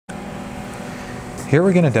Here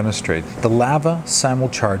we're going to demonstrate the Lava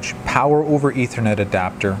SimulCharge Power over Ethernet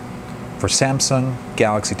adapter for Samsung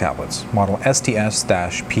Galaxy tablets, model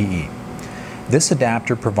nSTS-PE. This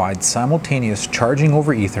adapter provides simultaneous charging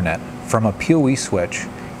over Ethernet from a PoE switch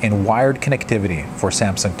and wired connectivity for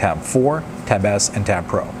Samsung Tab 4, Tab S, and Tab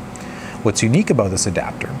Pro. What's unique about this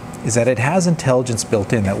adapter is that it has intelligence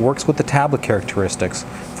built in that works with the tablet characteristics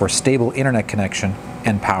for stable internet connection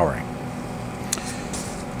and powering.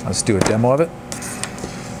 Let's do a demo of it.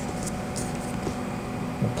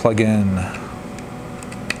 We'll plug in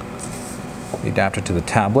the adapter to the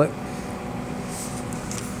tablet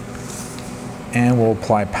and we'll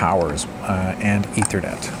apply powers and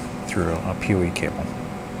Ethernet through a PoE cable.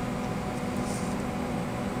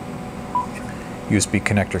 USB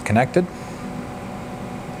connector connected,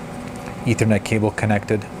 Ethernet cable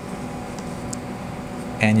connected,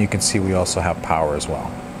 and you can see we also have power as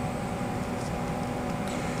well.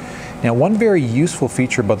 Now, one very useful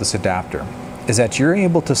feature about this adapter is that you're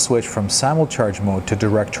able to switch from SimulCharge mode to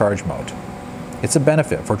direct charge mode. It's a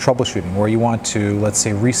benefit for troubleshooting where you want to, let's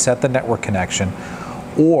say, reset the network connection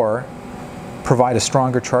or provide a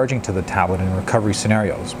stronger charging to the tablet in recovery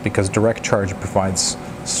scenarios, because direct charge provides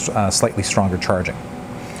slightly stronger charging.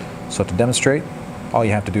 So to demonstrate, all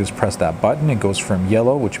you have to do is press that button. It goes from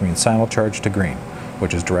yellow, which means SimulCharge, to green,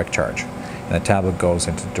 which is direct charge. And the tablet goes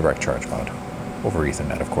into direct charge mode, over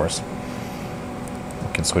Ethernet, of course.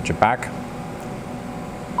 We can switch it back.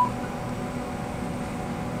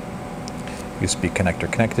 USB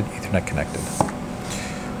connector connected, Ethernet connected.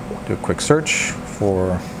 Do a quick search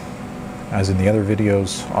for, as in the other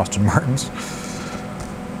videos, Aston Martins.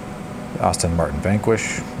 Aston Martin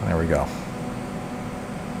Vanquish. There we go.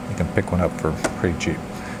 You can pick one up for pretty cheap.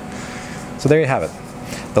 So there you have it.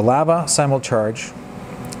 The Lava SimulCharge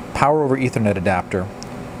Power over Ethernet adapter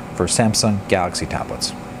for Samsung Galaxy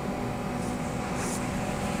tablets.